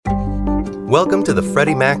Welcome to the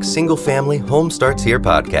Freddie Mac Single Family Home Starts Here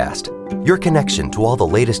podcast, your connection to all the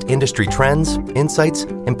latest industry trends, insights,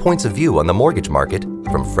 and points of view on the mortgage market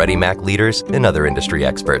from Freddie Mac leaders and other industry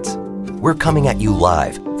experts. We're coming at you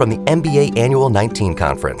live from the MBA Annual 19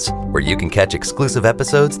 Conference, where you can catch exclusive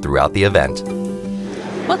episodes throughout the event.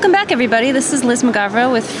 Welcome back, everybody. This is Liz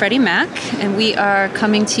McGavra with Freddie Mac, and we are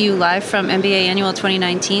coming to you live from MBA Annual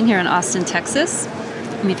 2019 here in Austin, Texas.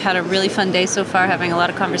 We've had a really fun day so far, having a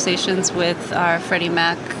lot of conversations with our Freddie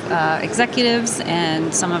Mac executives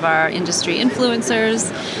and some of our industry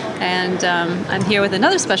influencers. And I'm here with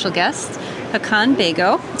another special guest, Hakan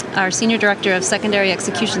Bego, our Senior Director of Secondary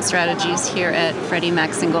Execution Strategies here at Freddie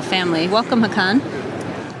Mac Single Family. Welcome, Hakan.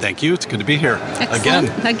 Thank you. It's good to be here.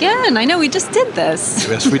 Excellent. Again. I know we just did this.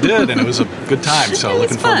 Yes, we did, and it was a good time. So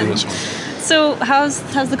looking forward to this one. So how's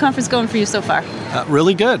the conference going for you so far?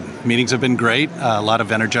 Really good. Meetings have been great. A lot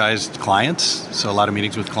of energized clients, so a lot of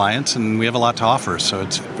meetings with clients, and we have a lot to offer, so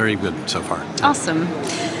it's very good so far. Awesome.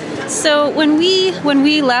 So when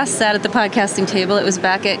we last sat at the podcasting table, it was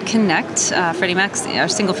back at Connect, Freddie Mac's, our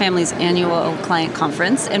single family's annual client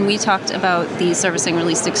conference, and we talked about the Servicing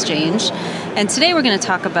Released Exchange. And today we're going to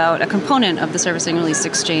talk about a component of the Servicing Released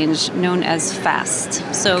Exchange known as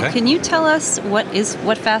FAST. So Can you tell us what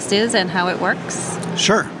FAST is and how it works?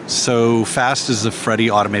 Sure. So FAST is the Freddie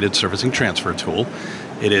Automated Servicing Transfer Tool.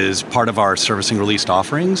 It is part of our servicing released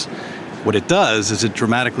offerings. What it does is it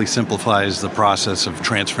dramatically simplifies the process of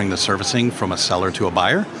transferring the servicing from a seller to a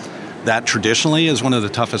buyer. That traditionally is one of the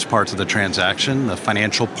toughest parts of the transaction. The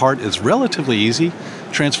financial part is relatively easy,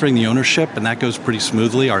 transferring the ownership, and that goes pretty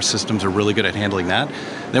smoothly. Our systems are really good at handling that.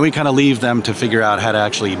 Then we kind of leave them to figure out how to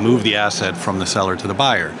actually move the asset from the seller to the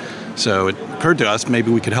buyer. So it occurred to us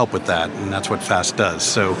maybe we could help with that, and that's what FAST does.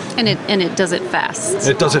 So and it does it fast.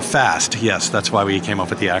 It does it fast, yes. That's why we came up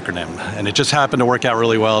with the acronym. And it just happened to work out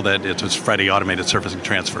really well that it was Freddie Automated Servicing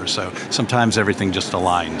Transfer. So sometimes everything just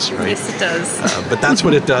aligns, right? Yes, it does. But that's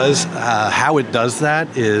what it does. How it does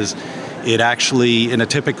that is it actually, in a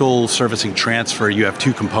typical servicing transfer, you have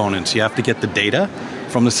two components. You have to get the data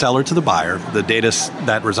from the seller to the buyer. The data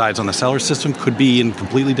that resides on the seller system could be in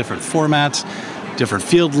completely different formats, different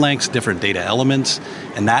field lengths, different data elements,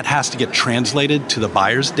 and that has to get translated to the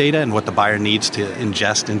buyer's data and what the buyer needs to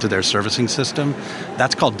ingest into their servicing system.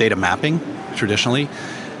 That's called data mapping, traditionally.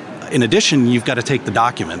 In addition, you've got to take the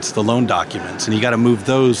documents, the loan documents, and you got to move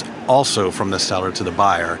those also from the seller to the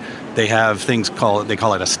buyer. They have things they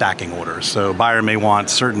call it a stacking order. So buyer may want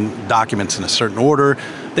certain documents in a certain order.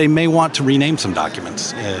 They may want to rename some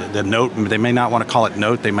documents. The note, they may not want to call it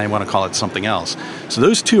note, they may want to call it something else. So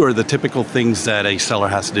those two are the typical things that a seller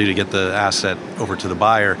has to do to get the asset over to the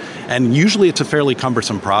buyer. And usually it's a fairly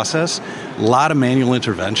cumbersome process. A lot of manual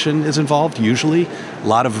intervention is involved, usually. A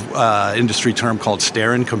lot of industry term called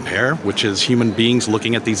stare and compare, which is human beings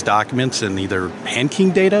looking at these documents and either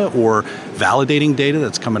hand-keying data or validating data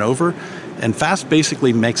that's coming over. And FAST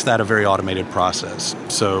basically makes that a very automated process.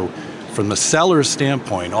 So from the seller's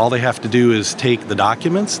standpoint, all they have to do is take the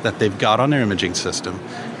documents that they've got on their imaging system.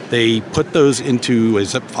 They put those into a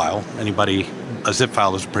zip file. A zip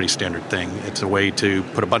file is a pretty standard thing. It's a way to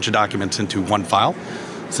put a bunch of documents into one file.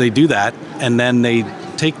 So they do that, and then they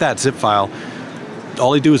take that zip file.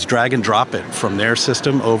 All they do is drag and drop it from their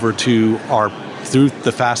system over to through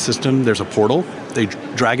the FAST system. There's a portal. They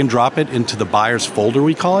drag and drop it into the buyer's folder,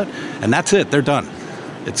 we call it, and that's it. They're done.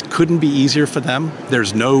 It couldn't be easier for them.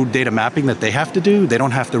 There's no data mapping that they have to do. They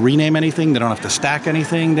don't have to rename anything. They don't have to stack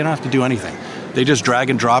anything. They don't have to do anything. They just drag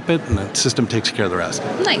and drop it, and the system takes care of the rest.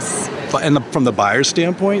 Nice. And from the buyer's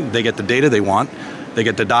standpoint, they get the data they want. They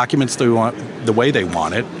get the documents they want the way they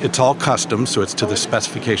want it. It's all custom, so it's to the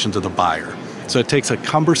specifications of the buyer. So it takes a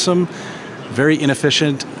cumbersome, very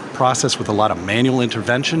inefficient process with a lot of manual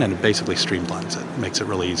intervention, and it basically streamlines it, makes it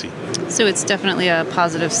really easy. So it's definitely a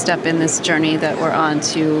positive step in this journey that we're on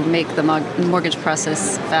to make the mortgage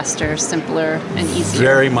process faster, simpler, and easier.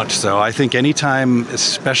 Very much so. I think anytime,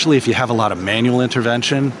 especially if you have a lot of manual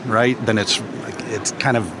intervention, right, then it's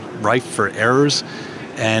kind of rife for errors,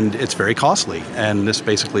 and it's very costly. And this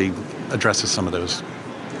basically addresses some of those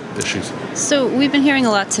issues. So we've been hearing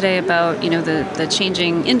a lot today about, the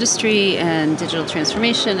changing industry and digital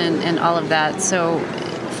transformation and all of that. So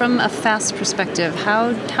from a FAST perspective,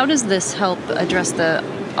 how does this help address the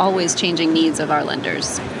always changing needs of our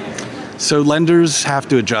lenders? So lenders have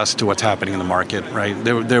to adjust to what's happening in the market, right?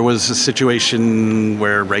 There was a situation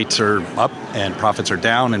where rates are up and profits are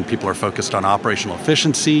down and people are focused on operational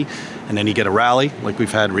efficiency, and then you get a rally like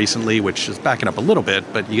we've had recently, which is backing up a little bit,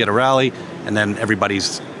 but you get a rally and then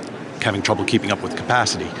everybody's having trouble keeping up with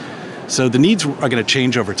capacity. So the needs are going to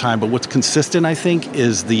change over time, but what's consistent, I think,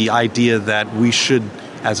 is the idea that we should,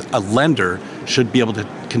 as a lender, should be able to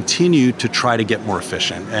continue to try to get more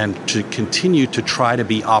efficient and to continue to try to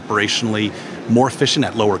be operationally more efficient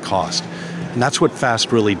at lower cost. And that's what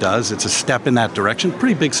FAST really does. It's a step in that direction,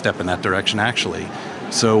 pretty big step in that direction, actually.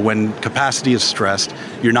 So when capacity is stressed,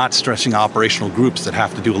 you're not stressing operational groups that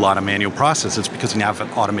have to do a lot of manual processes because you have an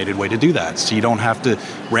automated way to do that. So you don't have to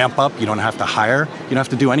ramp up, you don't have to hire, you don't have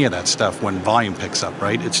to do any of that stuff when volume picks up,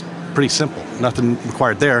 right? It's pretty simple, nothing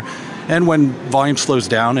required there. And when volume slows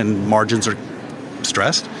down and margins are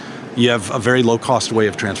stressed, you have a very low-cost way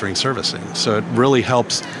of transferring servicing. So it really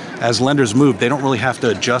helps. As lenders move, they don't really have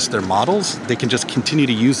to adjust their models. They can just continue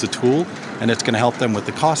to use the tool, and it's going to help them with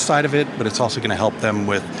the cost side of it, but it's also going to help them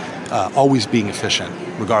with always being efficient,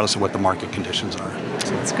 regardless of what the market conditions are.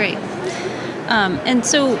 That's great. And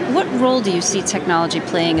so what role do you see technology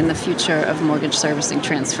playing in the future of mortgage servicing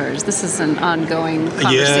transfers? This is an ongoing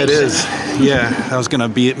conversation. Yeah, it is. Yeah, I was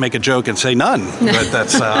going to make a joke and say none, but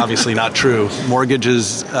that's obviously not true.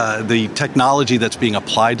 Mortgages, the technology that's being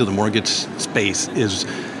applied to the mortgage space is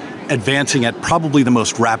advancing at probably the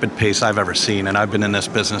most rapid pace I've ever seen. And I've been in this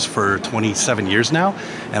business for 27 years now,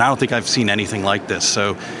 and I don't think I've seen anything like this.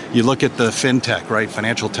 So you look at the fintech, right,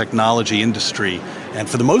 financial technology industry, and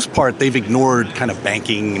for the most part, they've ignored kind of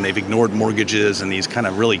banking, and they've ignored mortgages and these kind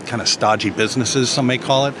of really kind of stodgy businesses, some may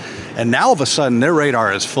call it. And now all of a sudden, their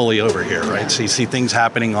radar is fully over here, right? So you see things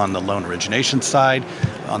happening on the loan origination side,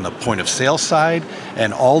 on the point of sale side,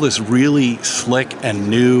 and all this really slick and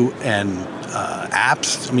new and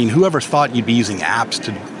apps. I mean, whoever thought you'd be using apps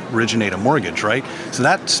to originate a mortgage, right? So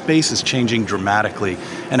that space is changing dramatically.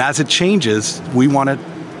 And as it changes, we want to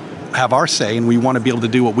have our say, and we want to be able to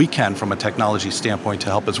do what we can from a technology standpoint to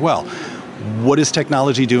help as well. What is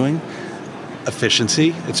technology doing?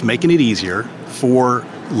 Efficiency. It's making it easier for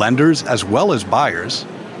lenders as well as buyers,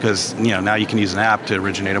 because now you can use an app to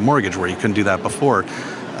originate a mortgage where you couldn't do that before.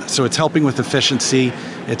 So it's helping with efficiency.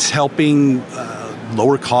 It's helping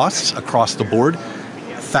lower costs across the board.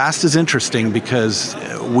 FAST is interesting because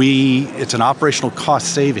it's an operational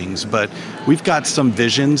cost savings, but we've got some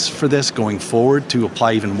visions for this going forward to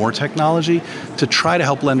apply even more technology to try to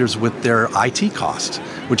help lenders with their IT costs,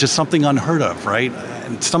 which is something unheard of, right?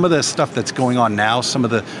 And some of the stuff that's going on now, some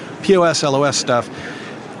of the POS, LOS stuff,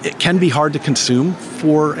 it can be hard to consume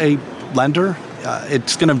for a lender.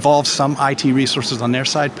 It's going to involve some IT resources on their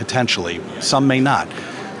side, potentially. Some may not.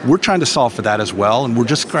 We're trying to solve for that as well, and we're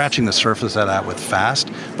just scratching the surface of that with FAST.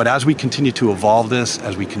 But as we continue to evolve this,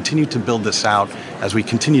 as we continue to build this out, as we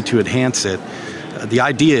continue to enhance it, the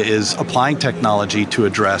idea is applying technology to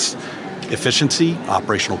address efficiency,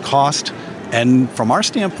 operational cost, and from our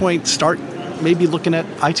standpoint, start maybe looking at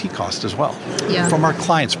IT cost as well, from our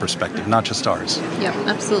client's perspective, not just ours. Yeah,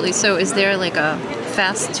 absolutely. So is there like a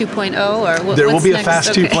FAST 2.0 or what? There will be next? a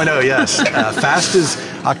FAST 2.0, yes. FAST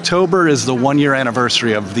October is the 1-year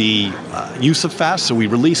anniversary of the use of FAST. So we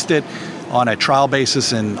released it on a trial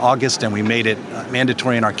basis in August, and we made it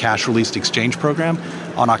mandatory in our cash released exchange program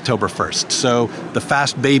on October 1st. So the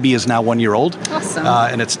FAST baby is now 1 year old. Awesome.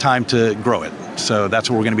 And it's time to grow it. So that's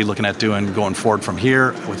what we're going to be looking at doing going forward from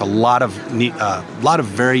here, with a lot of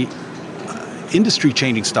very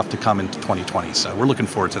industry-changing stuff to come in 2020. So we're looking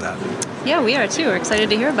forward to that. Yeah, we are too. We're excited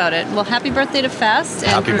to hear about it. Well, happy birthday to FAST,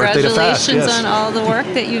 and happy congratulations birthday to FAST, yes. on all the work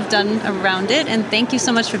that you've done around it. And thank you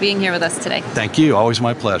so much for being here with us today. Thank you. Always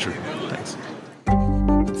my pleasure. Thanks.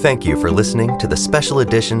 Thank you for listening to the special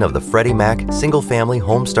edition of the Freddie Mac Single Family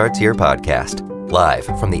Home Starts Here podcast, live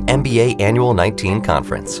from the MBA Annual 19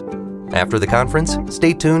 Conference. After the conference,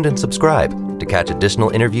 stay tuned and subscribe to catch additional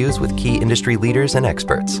interviews with key industry leaders and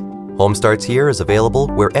experts. Home Starts Here is available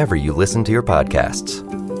wherever you listen to your podcasts.